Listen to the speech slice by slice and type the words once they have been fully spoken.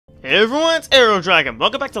Hey everyone, it's AeroDragon.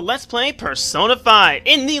 Welcome back to Let's Play Persona 5.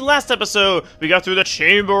 In the last episode, we got through the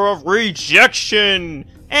Chamber of Rejection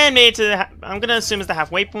and made it to the I'm gonna assume it's the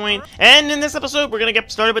halfway point. And in this episode, we're gonna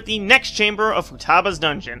get started with the next chamber of Futaba's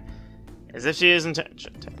dungeon. As if she isn't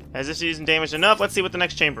damaged enough, let's see what the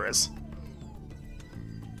next chamber is.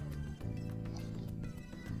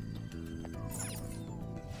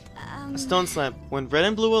 A stone slab. When red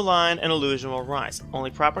and blue align, an illusion will rise.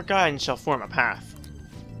 Only proper guidance shall form a path.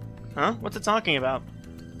 Huh? What's it talking about?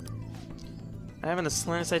 I haven't the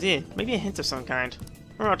slightest idea. Maybe a hint of some kind.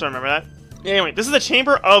 I don't have to remember that. Anyway, this is the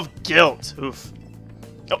Chamber of Guilt. Oof.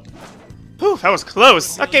 Oh. Oof, that was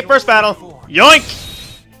close. Okay, first battle.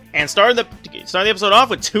 Yoink! And start the episode off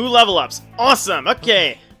with 2 level ups. Awesome.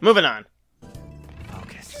 Okay, moving on.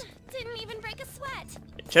 Focus. Didn't even break a sweat.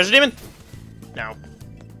 Treasure Demon? No.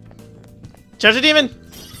 Treasure Demon?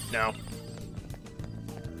 No.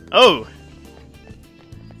 Oh.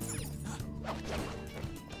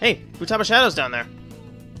 Hey, Futaba Shadow's down there.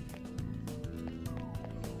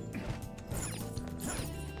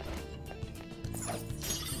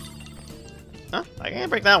 Huh? I can't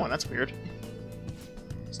break that one. That's weird.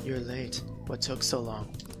 You're late. What took so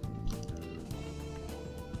long?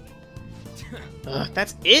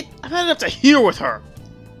 That's it? I've had enough to hear with her.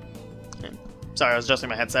 Sorry, I was adjusting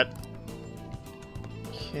my headset.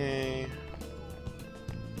 Okay.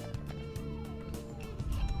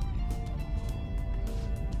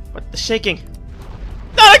 What the shaking?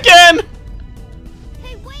 Not again!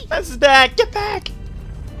 Hey, wait! That's back! Get back!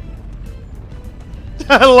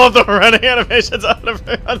 I love the running animations out of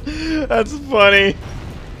it. That's funny.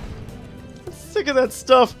 I'm sick of that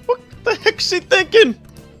stuff. What the heck's she thinking?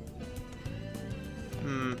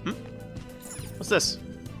 What's this?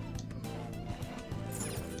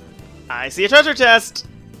 I see a treasure chest!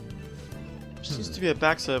 Seems to be a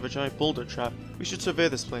backside of a giant boulder trap. We should survey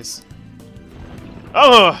this place.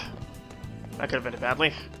 Oh! That could have ended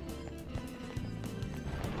badly.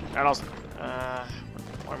 And also,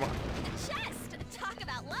 one more. Chest! Talk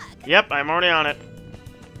about luck! Yep, I'm already on it.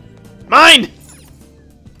 Mine!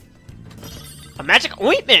 A magic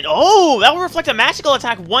ointment! Oh, that will reflect a magical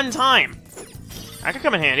attack 1 time. That could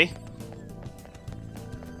come in handy.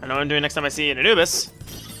 I know what I'm doing next time I see an Anubis.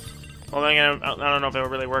 Well, then again, I don't know if it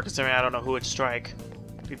would really work considering I don't know who would strike.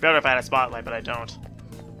 It'd be better if I had a spotlight, but I don't.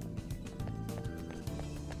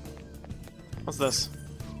 What's this?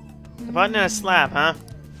 The button and a slab, huh?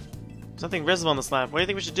 There's nothing visible on the slab. What do you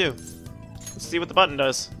think we should do? Let's see what the button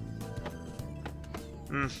does.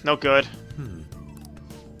 No good.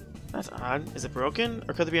 That's odd. Is it broken?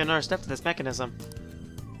 Or could there be another step to this mechanism?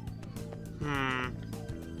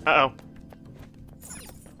 Uh-oh.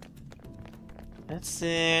 That's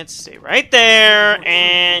it. Stay right there,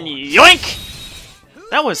 and yoink!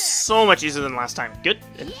 That was so much easier than last time. Good.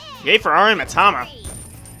 Yay for Ari Matama.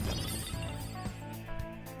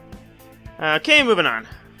 Okay, moving on.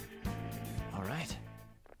 All right.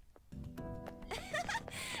 That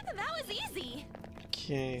was easy!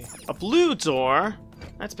 Okay. A blue door?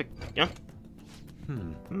 That's big. Yeah.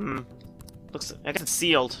 Looks. I guess it's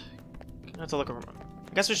sealed. I have to look around.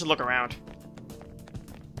 I guess we should look around.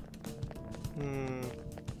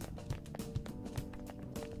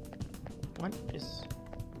 What is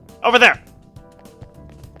over there?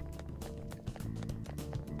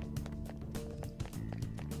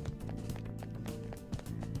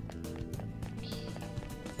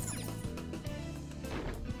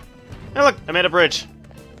 Hey, look! I made a bridge.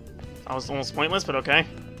 That was almost pointless, but okay.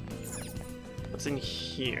 What's in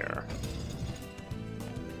here?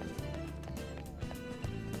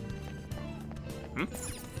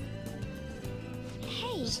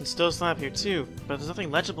 Hey! There's some stone slab here too, but there's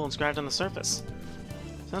nothing legible inscribed on the surface.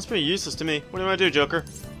 Sounds pretty useless to me. What do I do, Joker?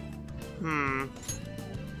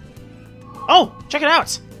 Oh! Check it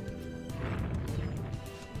out!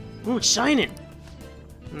 Ooh, it's shining!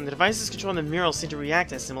 The devices controlling the mural seem to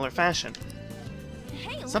react in a similar fashion.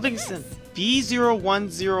 Hey, look Something's at in this.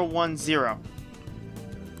 B01010.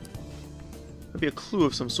 Could be a clue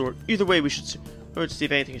of some sort. Either way, we should see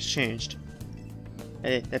if anything has changed.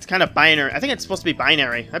 It's kind of binary. I think it's supposed to be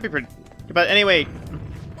binary. That'd be pretty. But anyway,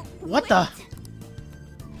 what the?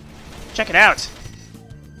 Check it out.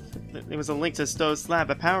 There was a link to Stowe's slab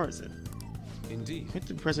that powers it. Indeed. Quite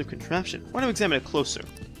an impressive contraption. Why don't we examine it closer?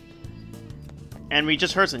 And we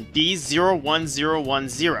just heard some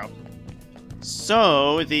B01010.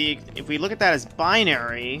 So if we look at that as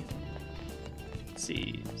binary, let's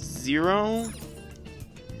see, 0.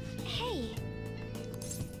 Hey!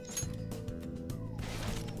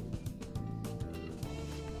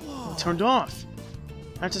 Turned off.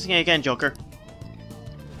 I'm testing it again, Joker.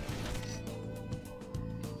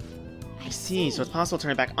 see, so it's possible to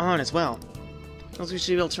turn it back on as well. Also, we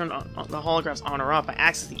should be able to turn the holographs on or off by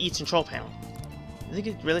accessing each control panel. I think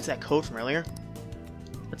it relates to that code from earlier.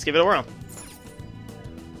 Let's give it a whirl.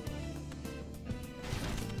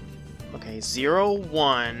 Okay, 0,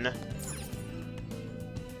 1.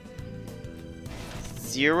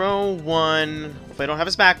 0, 1. Hopefully I don't have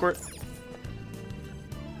us backward.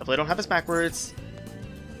 Hopefully I don't have us backwards.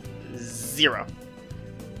 0.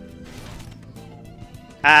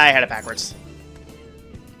 I had it backwards.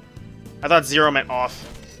 I thought 0 meant off.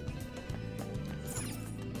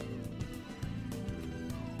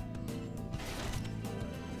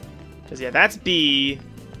 Because, yeah, that's B.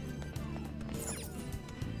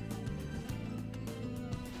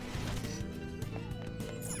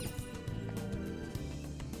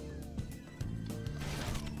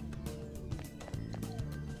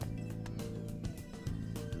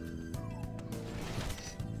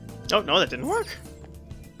 Oh, no, that didn't work.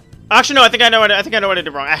 Actually, no, I think I know what I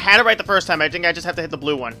did wrong. I had it right the first time. I think I just have to hit the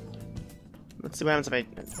blue one. Let's see what happens if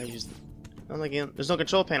I use... There's no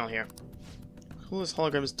control panel here. Well, this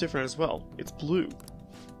hologram is different as well. It's blue.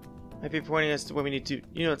 Might be pointing us to what we need to...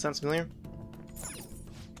 You know, it sounds familiar?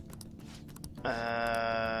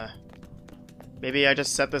 Maybe I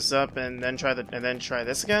just set this up and then try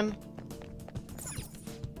this again?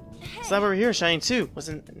 Hey. Slab over here shining too. Was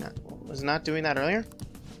it not doing that earlier?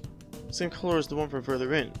 Same color as the one from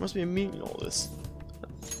further in. Must be meaning all this.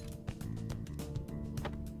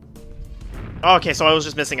 Okay, so I was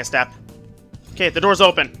just missing a step. Okay, the door's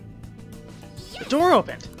open. The door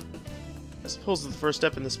opened! I suppose it's the first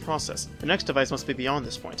step in this process. The next device must be beyond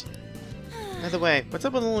this point. By the way, what's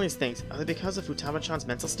up with all these things? Are they because of Futaba-chan's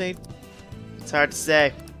mental state? It's hard to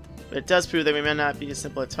say, but it does prove that we may not be as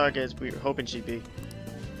simple a target as we were hoping she'd be.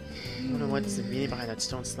 I don't know what's the meaning behind that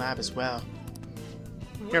stone slab as well.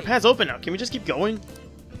 Here, our path's open now. Can we just keep going?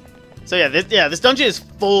 So yeah, this dungeon is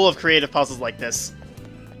full of creative puzzles like this.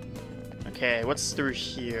 Okay, what's through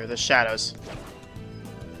here? The shadows.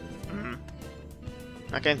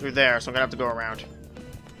 Not getting through there, so I'm gonna have to go around.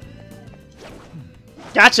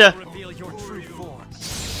 Gotcha! Reveal your true form.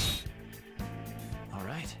 All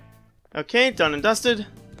right. Okay, done and dusted.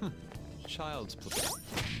 Child's play.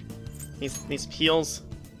 These peels.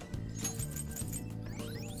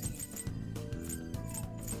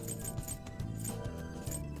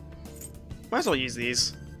 Might as well use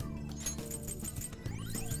these.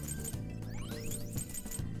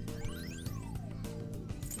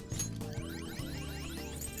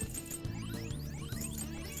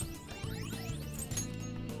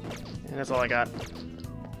 And that's all I got.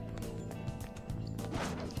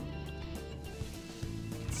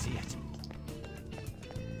 See it.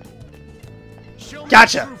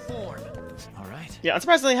 Gotcha! Alright. Yeah,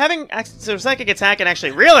 unsurprisingly, having access to a psychic attack and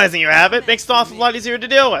actually realizing you have it makes stuff a lot easier to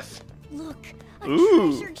deal with. Look, a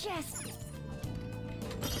Ooh. treasure chest.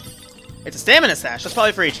 It's a stamina stash. That's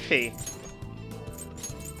probably for HP.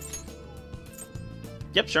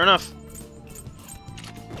 Yep, sure enough.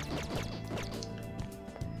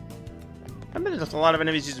 I bet there's a lot of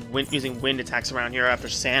enemies using wind attacks around here after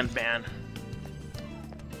Sand Ban.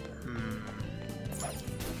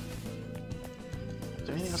 Is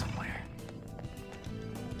there anything else? Somewhere.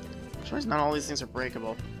 I'm sure not all these things are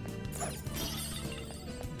breakable.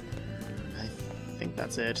 I think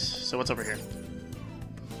that's it. So what's over here?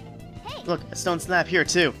 Hey. Look, a stone slab here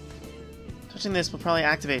too. Touching this will probably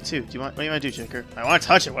activate too. What do you want to do, Shaker? I want to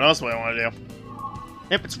touch it. What else do I want to do?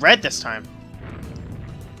 Yep, it's red this time.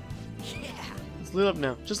 It's lit up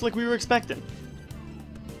now, just like we were expecting.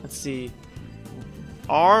 Let's see.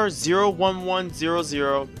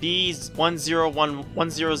 R01100,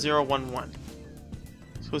 B10011.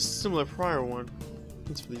 So a similar prior one.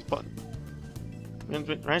 Thanks for these buttons.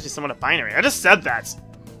 Reminds me somewhat of binary. I just said that!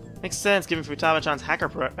 Makes sense given Futaba-chan's hacker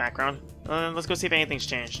background. Let's go see if anything's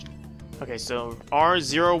changed. Okay, so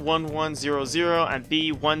R01100 and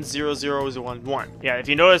B10011. Yeah, if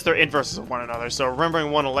you notice, they're inverses of one another, so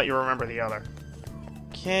remembering one will let you remember the other.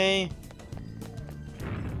 Okay.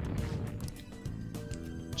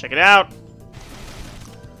 Check it out.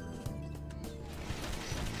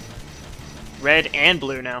 Red and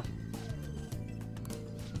blue now.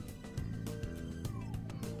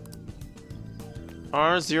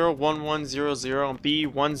 R01100 and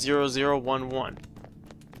B10011.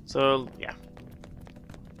 So, yeah.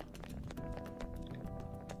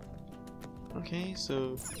 Okay,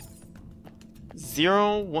 so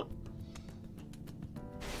 1.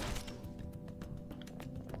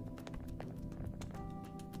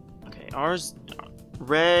 Okay, ours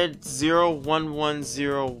red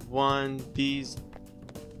 01101 B's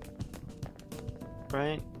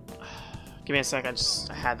right? Give me a sec, I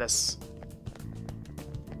had this.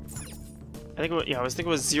 I think it was, yeah, I was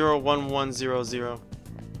thinking it was 01100.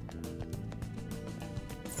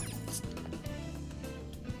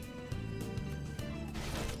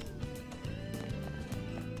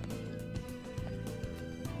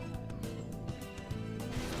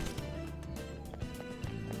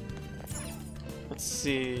 Let's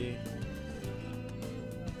see.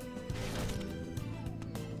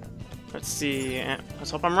 Let's see.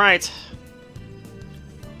 Let's hope I'm right.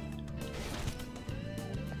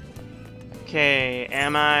 Okay,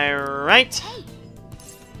 am I right?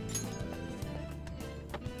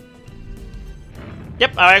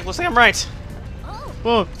 Yep, alright, looks like I'm right. Oh,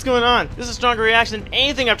 Whoa, what's going on? This is a stronger reaction than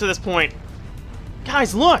anything up to this point.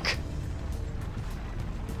 Guys, look!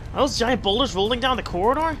 Are those giant boulders rolling down the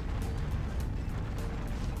corridor?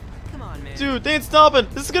 Come on, man. Dude, they ain't stopping!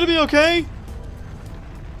 This is gonna be okay!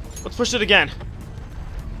 Let's push it again.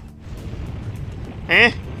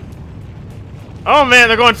 Eh? Oh man,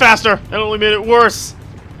 they're going faster! That only made it worse!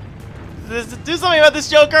 Do something about this,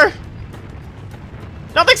 Joker!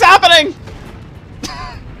 Nothing's happening!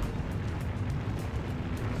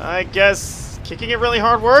 I guess kicking it really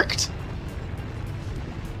hard worked?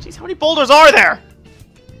 Jeez, how many boulders are there?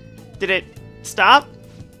 Did it stop?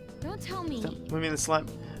 don't tell me. What do you mean the slime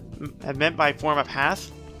had meant by form a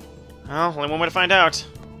path? Well, only one way to find out.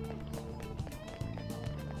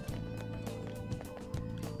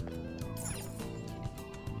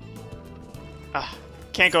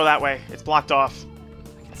 Can't go that way. It's blocked off.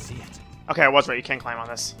 I can see it. Okay, I was right. You can climb on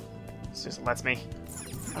this. It just lets me.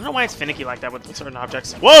 I don't know why it's finicky like that with certain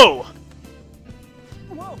objects. Whoa!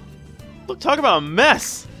 Whoa! Look, talk about a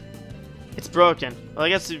mess! It's broken. Well, I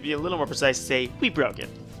guess to be a little more precise, say, we broke it.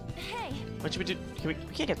 Hey, What should we do? We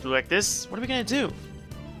can't get through like this. What are we gonna do?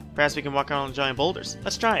 Perhaps we can walk on giant boulders.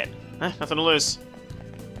 Let's try it. Nothing to lose.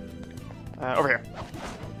 Over here.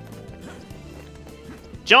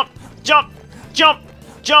 Jump! Jump! Jump!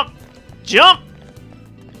 Jump! Jump!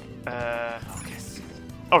 Focus.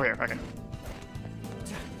 Over here, okay.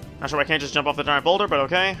 Not sure why I can't just jump off the giant boulder, but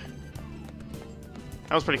okay.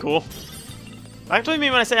 That was pretty cool. I actually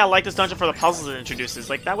mean when I say I like this dungeon for the puzzles it introduces.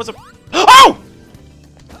 Like, that was a... Oh!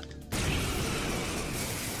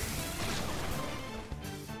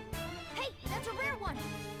 hey, that's a rare one.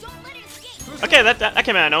 Don't let it escape. Okay, that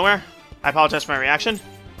came out of nowhere. I apologize for my reaction.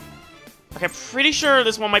 Okay, I'm pretty sure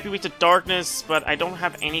this one might be weak to darkness, but I don't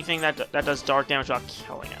have anything that does dark damage without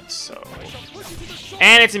killing it, so...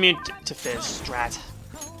 And it's immune to fizz, strat.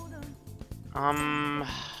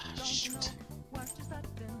 Shoot.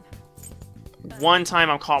 One time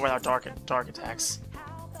I'm caught without dark attacks.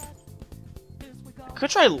 I could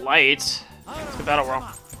try light. It's the battle roll.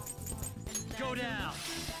 Go down.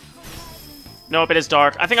 Nope, it is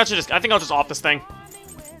dark. I think I'll just off this thing.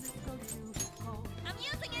 I'm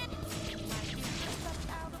using it.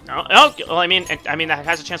 Oh, well, I mean, that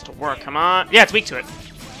has a chance to work. Come on. Yeah, it's weak to it.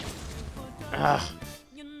 Ugh.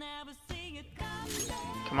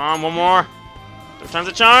 Come on, one more. 3 times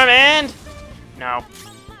the charm, and... No.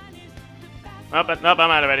 Nope, I'm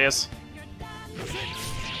out of ideas.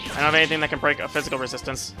 I don't have anything that can break a physical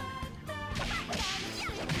resistance.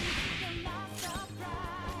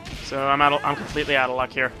 So I'm completely out of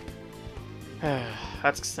luck here.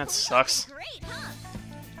 That sucks. Great, huh?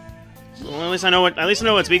 Well, at least I know what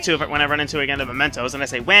it's weak to when I run into again the mementos, and I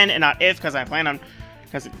say when and not if, because I plan on,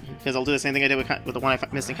 because I'll do the same thing I did with the one I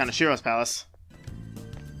missed in Kanashiro's palace.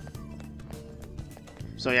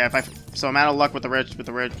 So yeah, so I'm out of luck with the red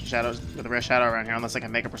shadow around here, unless I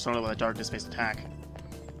can make a persona with a darkness-based attack.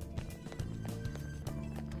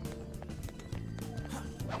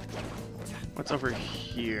 What's over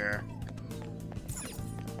here?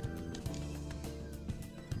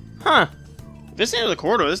 Huh. This is the end of the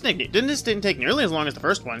corridor. This didn't take nearly as long as the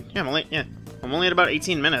first one. Yeah, I'm only at about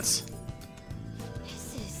 18 minutes.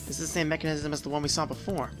 This is the same mechanism as the one we saw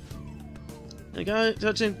before. You gotta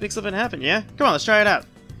touch and make something happen, yeah? Come on, let's try it out.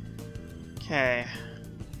 Okay.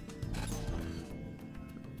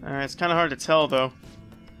 Alright, it's kind of hard to tell, though.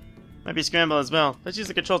 Might be scrambled as well. Let's use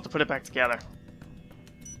the controls to put it back together.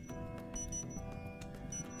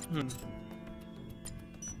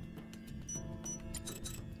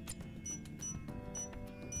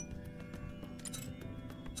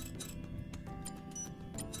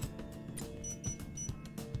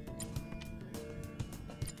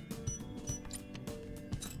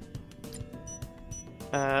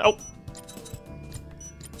 Oh!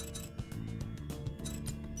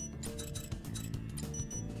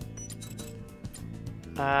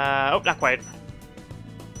 Oh, not quite.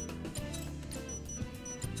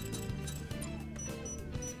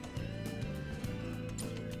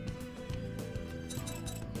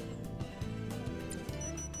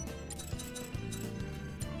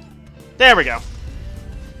 There we go.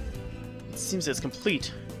 It seems it's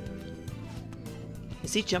complete.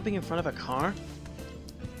 Is he jumping in front of a car?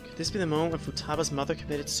 Could this be the moment when Futaba's mother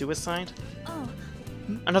committed suicide? Oh,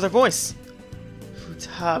 Another voice!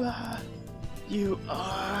 Futaba, you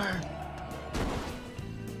are...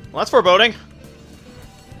 Well, that's foreboding.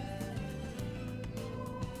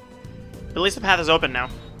 But at least the path is open now.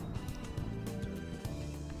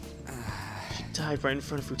 She died right in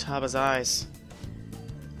front of Futaba's eyes.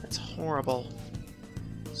 That's horrible.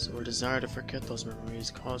 So her desire to forget those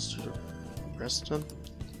memories caused her to rest them?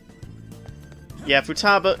 Yeah,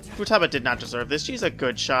 Futaba did not deserve this. She's a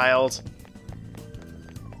good child.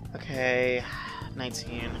 Okay,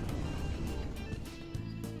 19.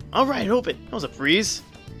 Alright, open! That was a breeze.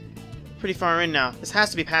 Pretty far in now. This has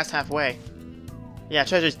to be past halfway. Yeah,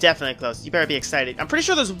 treasure's definitely close. You better be excited. I'm pretty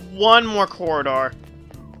sure there's one more corridor.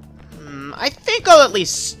 I think I'll at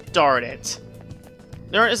least start it.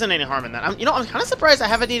 There isn't any harm in that. I'm kind of surprised I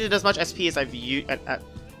haven't needed as much SP as I've used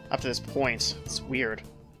up to this point. It's weird.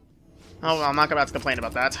 Oh, well, I'm not about to complain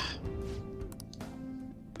about that.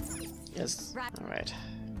 Yes. Alright.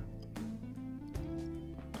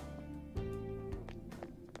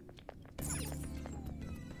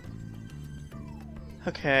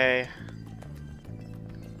 Okay.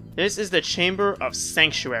 This is the Chamber of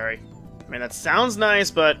Sanctuary. I mean, that sounds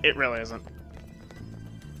nice, but it really isn't.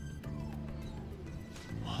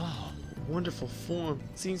 Wow. Wonderful form.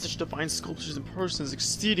 Seeing such divine sculptures in person is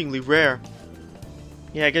exceedingly rare.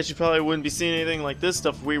 Yeah, I guess you probably wouldn't be seeing anything like this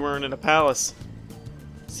stuff if we weren't in a palace.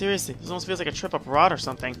 Seriously, this almost feels like a trip up Rod or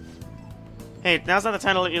something. Hey, now's not the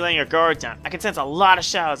time to let you lay your guard down. I can sense a lot of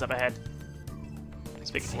shadows up ahead.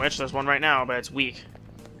 Speaking of which, there's one right now, but it's weak.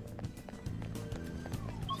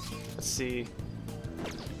 Let's see.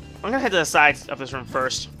 I'm gonna head to the side of this room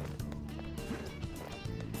first.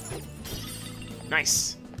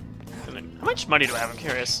 Nice. How much money do I have? I'm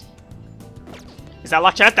curious. Is that a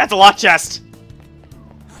lock chest? That's a lock chest!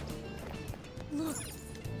 look.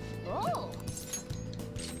 Oh.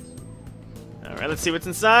 Alright, let's see what's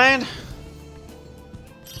inside.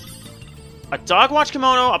 A dog watch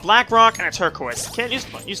kimono, a black rock, and a turquoise. Can't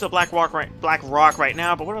use the black rock right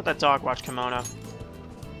now, but what about that dog watch kimono?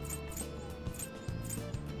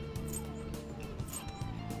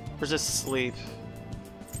 Resist sleep.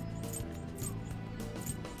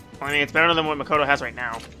 Well, I mean, it's better than what Makoto has right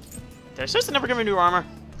now. Did I seriously never give her new armor?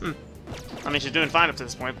 I mean, she's doing fine up to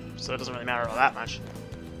this point, so it doesn't really matter all that much.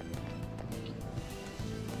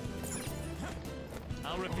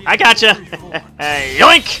 I gotcha! Hey,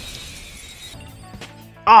 yoink!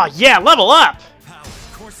 Oh yeah, level up! Power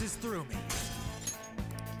courses through me.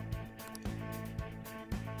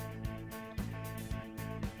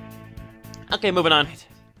 Okay, moving on.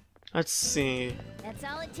 Let's see. That's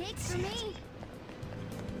all it takes for me.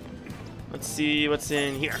 Let's see what's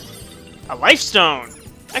in here. A life stone!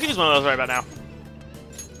 I can use one of those right about now.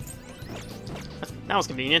 That was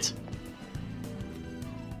convenient.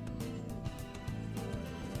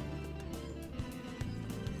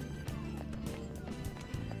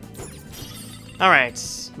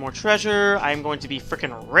 Alright, more treasure. I'm going to be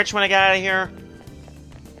freaking rich when I get out of here.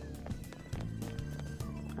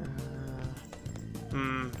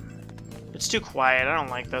 It's too quiet. I don't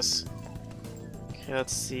like this. Okay,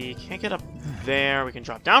 let's see. Can't get up there. We can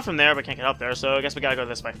drop down from there, but can't get up there, so I guess we gotta go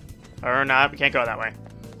this way. Or not, we can't go that way.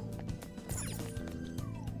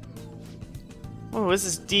 Oh, this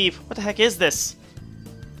is deep. What the heck is this?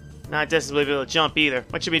 Not just able to jump either.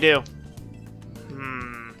 What should we do?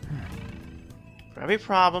 For every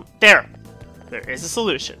problem... There is a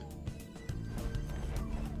solution.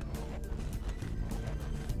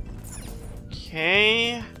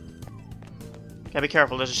 Okay... Gotta be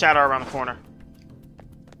careful, there's a shadow around the corner.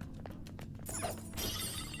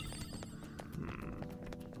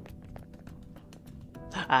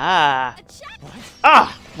 Ah!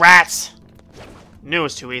 Ah! Rats! Knew it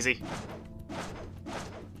was too easy.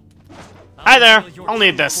 Hi there! I'll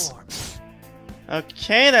need this.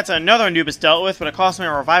 Okay, that's another Anubis dealt with, but it cost me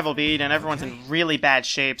a revival bead, and everyone's in really bad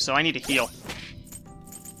shape, so I need to heal.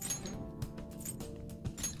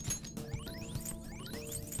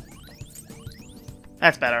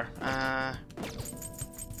 That's better.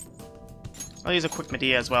 I'll use a quick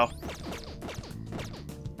Medea as well.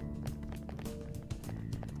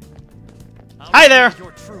 Hi there!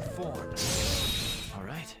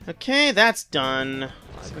 Okay, that's done.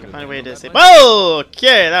 See if I can find a way to save. Whoa!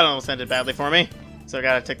 Okay, that almost ended badly for me. So I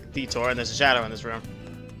gotta take a detour, and there's a shadow in this room.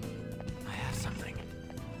 I have something.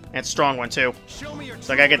 And it's a strong one, too. So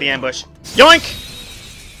I gotta get the ambush. Yoink!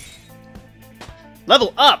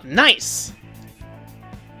 Level up! Nice!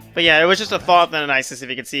 But yeah, it was just a thought that nice if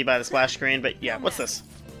you could see by the splash screen. But yeah, what's this?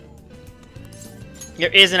 There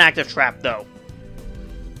is an active trap though,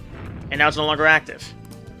 and now it's no longer active.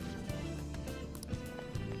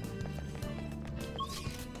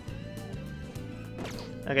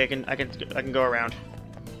 Okay, I can go around,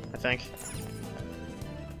 I think.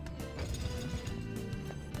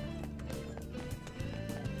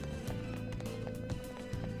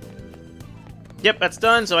 Yep, that's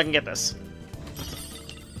done, so I can get this.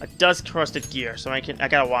 A dust-crusted gear, so I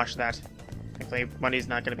gotta watch that. Thankfully, money's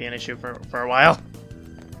not gonna be an issue for a while.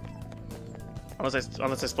 Unless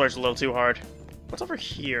I splurge a little too hard. What's over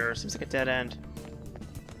here? Seems like a dead end.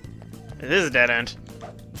 It is a dead end.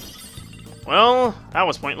 Well, that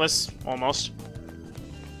was pointless, almost.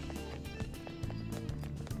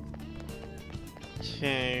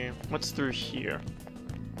 Okay, what's through here?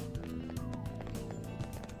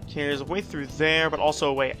 Okay, there's a way through there, but also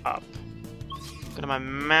a way up. Go to my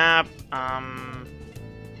map. I'll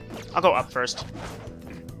go up first.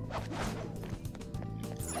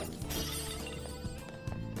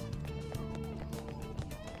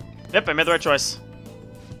 Yep, I made the right choice.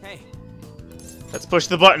 Hey. Let's push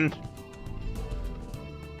the button.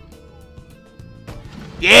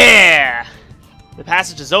 Yeah! The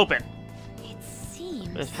passage is open. It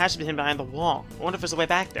seems. The passage is hidden behind the wall. I wonder if there's a way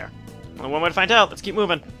back there. Only one way to find out. Let's keep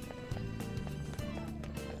moving.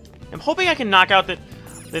 I'm hoping I can knock out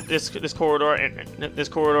this corridor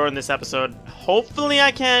in this episode. Hopefully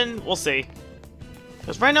I can. We'll see.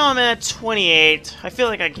 Because right now I'm at 28. I feel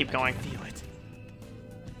like I can keep going. Feel it.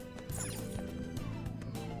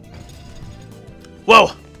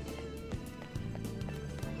 Whoa!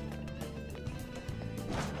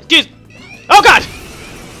 Excuse. Oh God!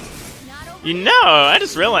 Not over You know, I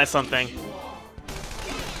just realized something.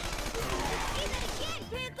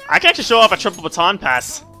 I can actually show off a triple baton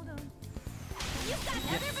pass. You've got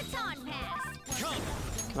another baton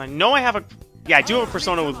pass. I know I have a... Yeah, I do have a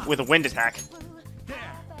persona with a wind attack.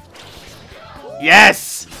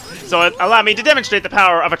 Yes! So it allowed me to demonstrate the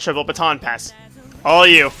power of a triple baton pass. All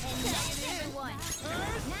you. Everyone.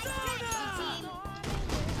 Nice team.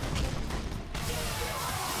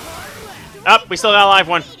 Up, we still got a live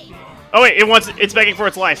one. Oh wait, it's begging for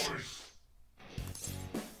its life.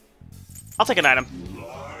 I'll take an item.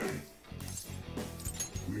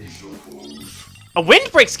 A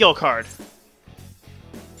windbreak skill card.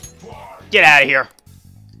 Get out of here.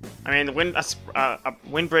 I mean, a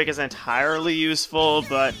windbreak isn't entirely useful,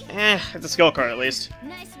 but it's a skill card at least.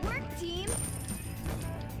 Nice work, team.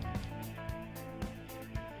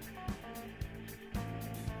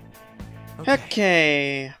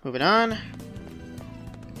 Okay, moving on.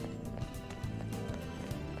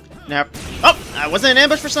 Now, oh, I wasn't in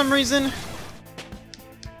ambush for some reason.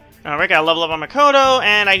 Alright, gotta level up on Makoto,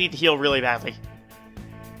 and I need to heal really badly.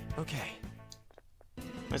 Okay.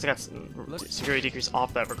 At least I got security decrease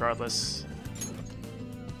off that regardless.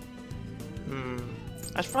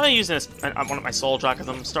 I should probably use one of my soul drop because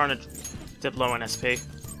I'm starting to dip low on SP.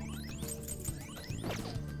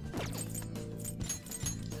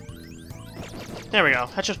 There we go.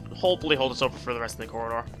 That should hopefully hold us over for the rest of the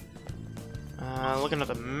corridor. Looking at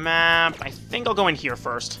the map, I think I'll go in here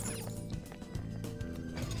first.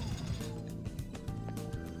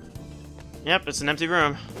 Yep, it's an empty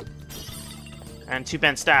room. And 2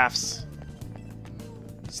 bent staffs.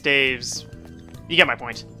 Staves. You get my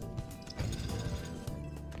point.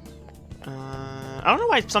 I don't know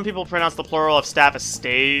why some people pronounce the plural of staff as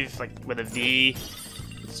stave, like with a V.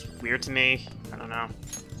 It's weird to me. I don't know.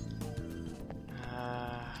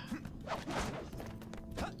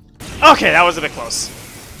 Okay, that was a bit close.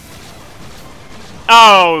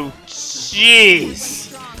 Oh,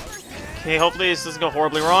 jeez. Okay, hopefully this doesn't go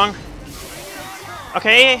horribly wrong.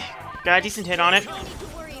 Okay, got a decent hit on it. No need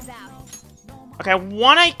to worry about. Okay, I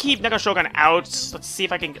want to keep Neko Shogun out. Let's see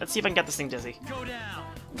if I can get this thing dizzy. Go down.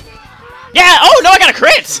 Yeah! Oh no, I got a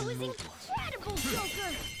crit! That was incredible, Joker.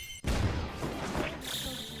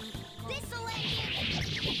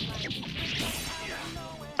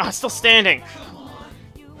 Oh, it's still standing.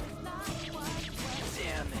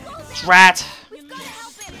 Drat. We've got to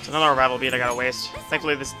help him. It's another rival beat I gotta waste.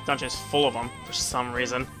 Thankfully, this dungeon is full of them for some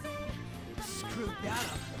reason.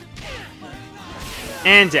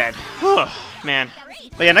 And dead. Whew, man.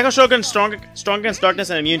 But yeah, Neko Shogun strong against darkness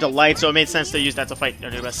and immune to light, so it made sense to use that to fight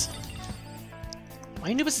Anubis. Why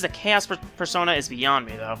Anubis is a chaos persona is beyond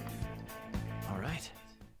me, though. Alright.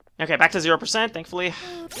 Okay, back to 0%, thankfully.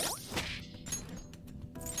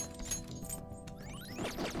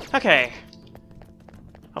 Okay.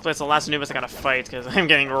 Hopefully it's the last Anubis I gotta fight, because I'm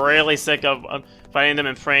getting really sick of fighting them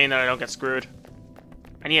and praying that I don't get screwed.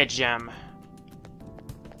 I need a gem.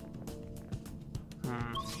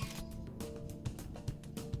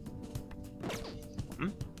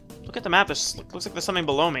 map, looks like there's something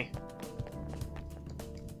below me.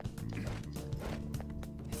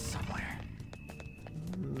 It's somewhere.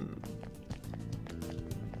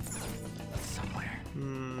 Somewhere.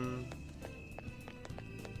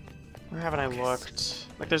 Where haven't I looked?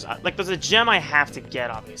 Like there's a gem I have to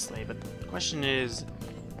get, obviously, but the question is,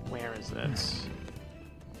 where is it?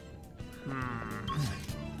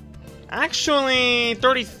 Actually,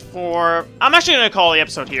 34. I'm actually gonna call the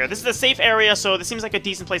episode here. This is a safe area, so this seems like a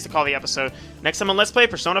decent place to call the episode. Next time on Let's Play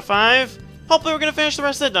Persona 5, hopefully we're gonna finish the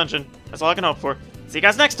rest of the dungeon. That's all I can hope for. See you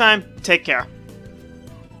guys next time. Take care.